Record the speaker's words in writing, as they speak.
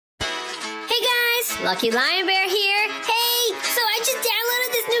LuckyLionBear here. Hey, so I just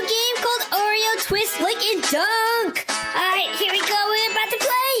downloaded this new game called Oreo Twist, Lick, and Dunk. Alright, here we go. We're about to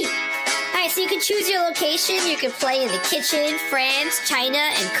play. Alright, so you can choose your location. You can play in the kitchen, France, China,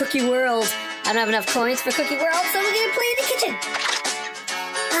 and Cookie World. I don't have enough coins for Cookie World, so we're going to play in the kitchen.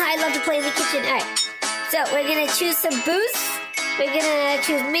 I love to play in the kitchen. Alright, so we're going to choose some boosts. We're going to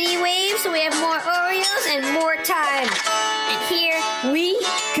choose mini waves, so we have more Oreos and more time. And here we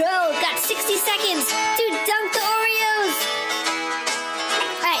go. Got 60 seconds to dunk the Oreos.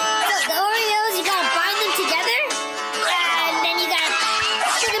 Alright, so the Oreos, you gotta bind them together. And then you gotta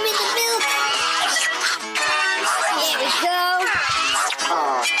put them in the milk. There we go.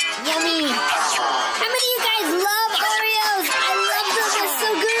 Yummy. How many of you guys love Oreos? I love them. They're so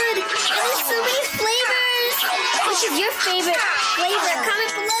good. And there's so many flavors. Which is your favorite flavor?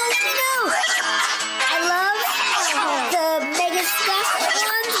 Comment below. Let me know. I love the mega stuffed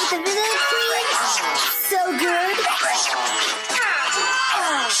ones with the vanilla cream. So good.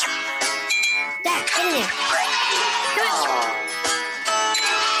 Dad, get in there. Come on.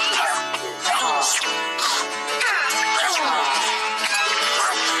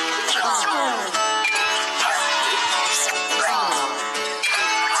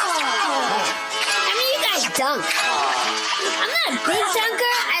 How many of you guys dunk? I'm not a big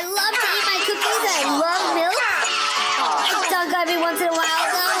dunker. I love to eat my cookies. I love milk. I dunk every once in a while,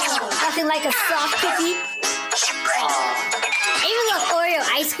 though. Nothing like a soft cookie. I even love Oreo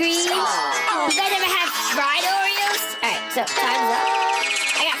ice cream. You guys ever had fried Oreos? Alright, so time's up.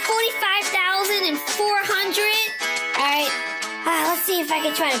 I got 45,400. Alright, let's see if I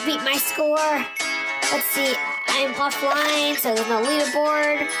can try to beat my score. Let's see. I'm offline, so there's no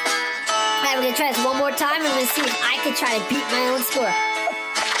leaderboard. Alright, we're going to try this one more time. I'm going to see if I can try to beat my own score.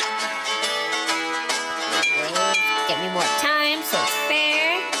 Get me more time, so it's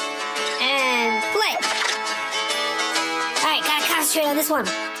fair. And play. Alright, gotta concentrate on this one.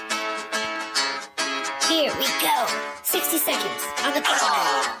 Here we go. 60 seconds on the clock.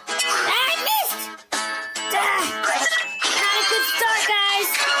 I missed! Not a good start, guys.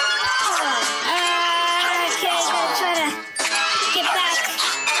 Okay, gotta try to get back.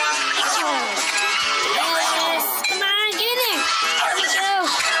 Yes, come on, get in there. Here we go.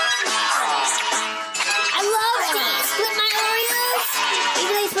 I love to split my Oreos.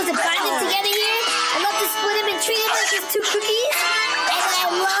 Even though you're supposed to bind them together here, I love to split them and treat them like just two cookies. And then I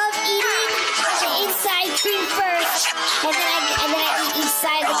love eating the inside cream first. And then I eat each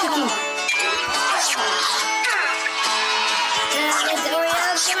side of the cookie. There's the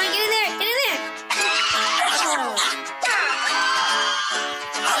Oreos. Come on, get in there. Get in there.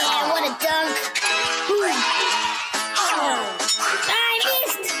 Yeah, what a dunk. Ooh. I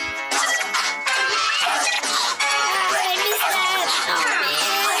missed. I missed that. Oh,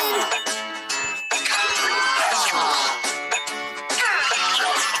 man.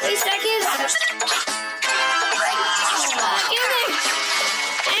 3 seconds. Get in there.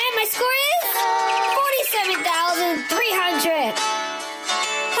 And my score is 47,300.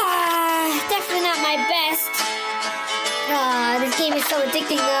 Definitely not my best. This game is so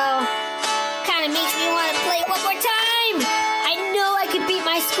addicting, though. Kind of makes me want to play one more time. I know I could beat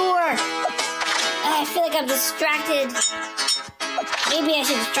my score. I feel like I'm distracted. Maybe I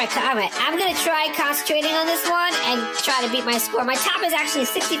should just try. I'm going to try concentrating on this one and try to beat my score. My top is actually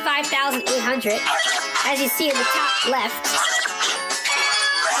 65,800, as you see in the top left.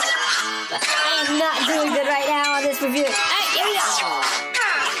 But I am not doing good right now on this review. All right, here we go.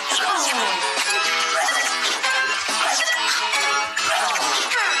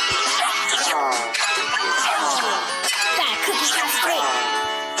 Got a cookie concentrate.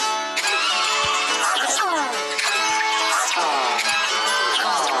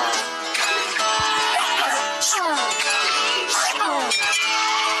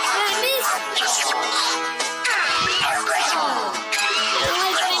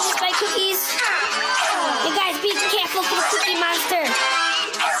 You guys be careful for the Cookie Monster.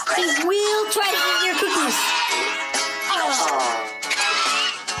 He will try to eat your cookies.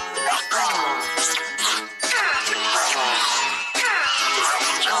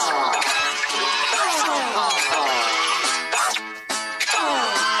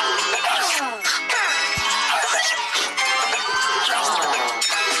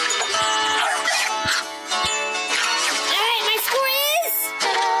 Alright, my score is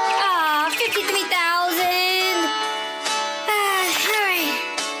 53,000. Alright.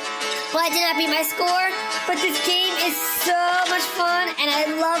 Well, I did not beat my score, but this game is so much fun, and I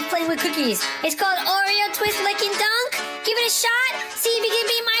love playing with cookies. It's called Oreo Twist, Lick, and Dunk. Give it a shot. See if you can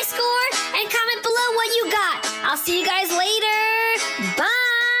beat my score, and comment below what you got. I'll see you guys later. Bye.